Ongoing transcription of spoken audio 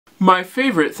My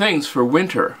favorite things for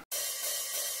winter.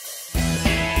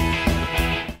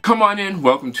 Come on in,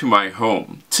 welcome to my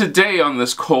home. Today on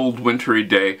this cold wintry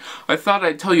day, I thought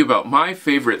I'd tell you about my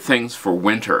favorite things for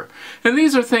winter. And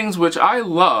these are things which I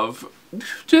love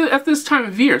at this time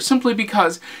of year, simply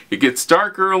because it gets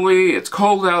dark early, it's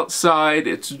cold outside,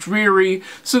 it's dreary,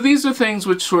 so these are things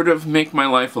which sort of make my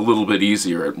life a little bit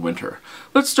easier in winter.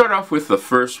 Let's start off with the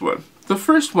first one. The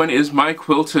first one is my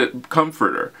quilted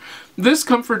comforter. This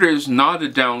comforter is not a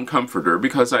down comforter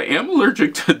because I am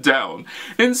allergic to down.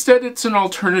 Instead, it's an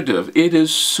alternative. It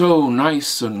is so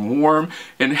nice and warm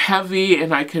and heavy,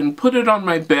 and I can put it on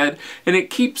my bed and it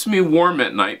keeps me warm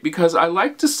at night because I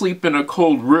like to sleep in a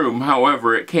cold room.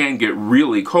 However, it can get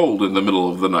really cold in the middle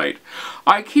of the night.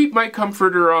 I keep my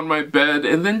comforter on my bed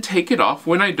and then take it off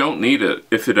when I don't need it,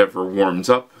 if it ever warms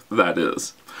up, that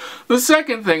is. The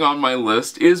second thing on my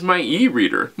list is my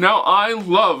e-reader. Now, I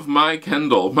love my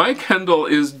Kindle. My Kindle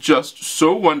is just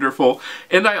so wonderful,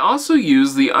 and I also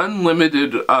use the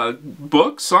unlimited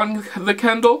books on the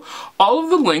Kindle. All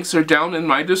of the links are down in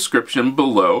my description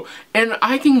below, and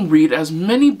I can read as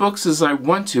many books as I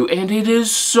want to, and it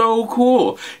is so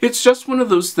cool. It's just one of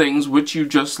those things which you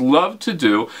just love to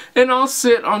do, and I'll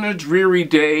sit on a dreary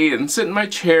day and sit in my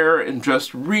chair and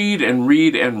just read and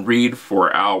read and read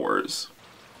for hours.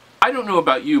 I don't know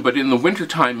about you, but in the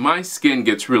wintertime, my skin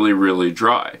gets really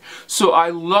dry. So I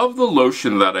love the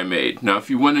lotion that I made. Now, if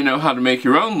you want to know how to make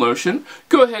your own lotion,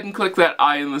 go ahead and click that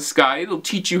eye in the sky. It'll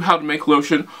teach you how to make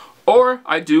lotion. Or,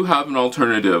 I do have an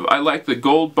alternative. I like the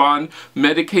Gold Bond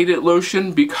medicated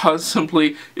lotion because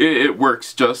simply it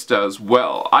works just as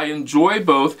well. I enjoy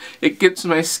both. It gets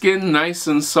my skin nice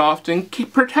and soft and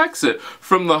protects it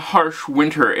from the harsh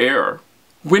winter air.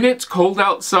 When it's cold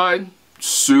outside,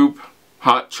 soup,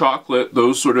 hot chocolate,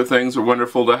 those sort of things are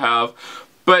wonderful to have,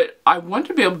 but I want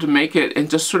to be able to make it and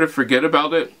just sort of forget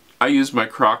about it. I use my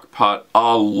crock pot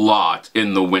a lot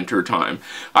in the winter time.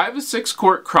 I have a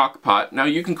 6-quart crock pot. Now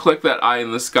you can click that eye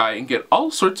in the sky and get all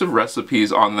sorts of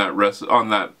recipes on that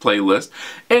playlist,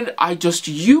 and I just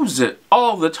use it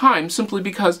all the time simply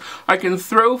because I can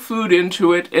throw food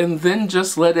into it and then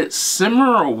just let it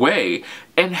simmer away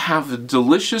and have a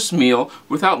delicious meal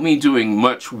without me doing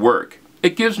much work.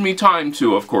 It gives me time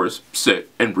to, of course, sit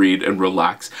and read and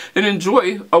relax and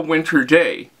enjoy a winter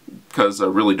day, because I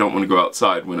really don't want to go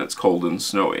outside when it's cold and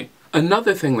snowy.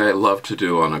 Another thing that I love to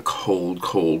do on a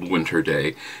cold winter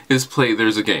day is play,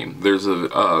 there's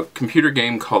a computer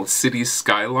game called City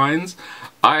Skylines.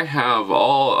 I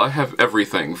have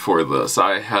everything for this.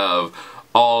 I have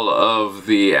all of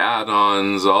the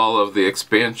add-ons, all of the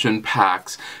expansion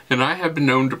packs, and I have been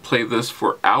known to play this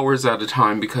for hours at a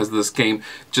time because this game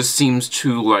just seems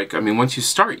to, like, I mean, once you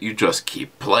start, you just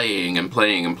keep playing and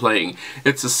playing and playing.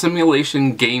 It's a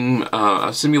simulation game,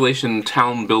 a simulation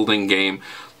town building game.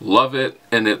 Love it,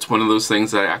 and it's one of those things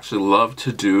that I actually love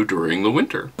to do during the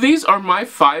winter. These are my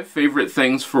 5 favorite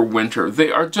things for winter.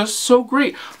 They are just so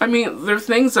great. I mean, they're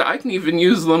things that I can even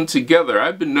use them together.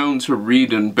 I've been known to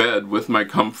read in bed with my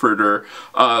comforter,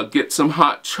 get some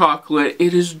hot chocolate.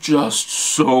 It is just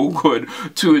so good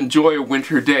to enjoy a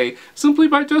winter day simply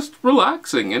by just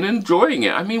relaxing and enjoying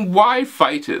it. I mean, why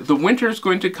fight it? The winter's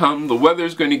going to come, the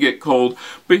weather's going to get cold,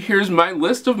 but here's my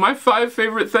list of my 5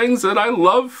 favorite things that I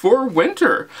love for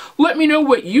winter. Let me know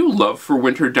what you love for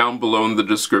winter down below in the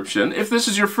description. If this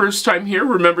is your first time here,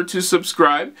 remember to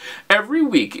subscribe. Every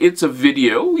week it's a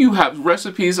video. You have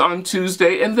recipes on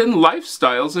Tuesday and then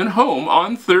lifestyles and home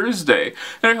on Thursday.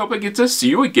 And I hope I get to see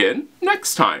you again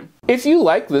next time. If you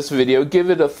like this video, give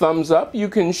it a thumbs up. You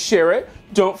can share it.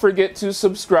 Don't forget to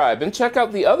subscribe and check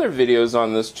out the other videos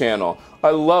on this channel. I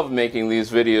love making these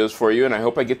videos for you, and I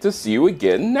hope I get to see you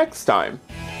again next time.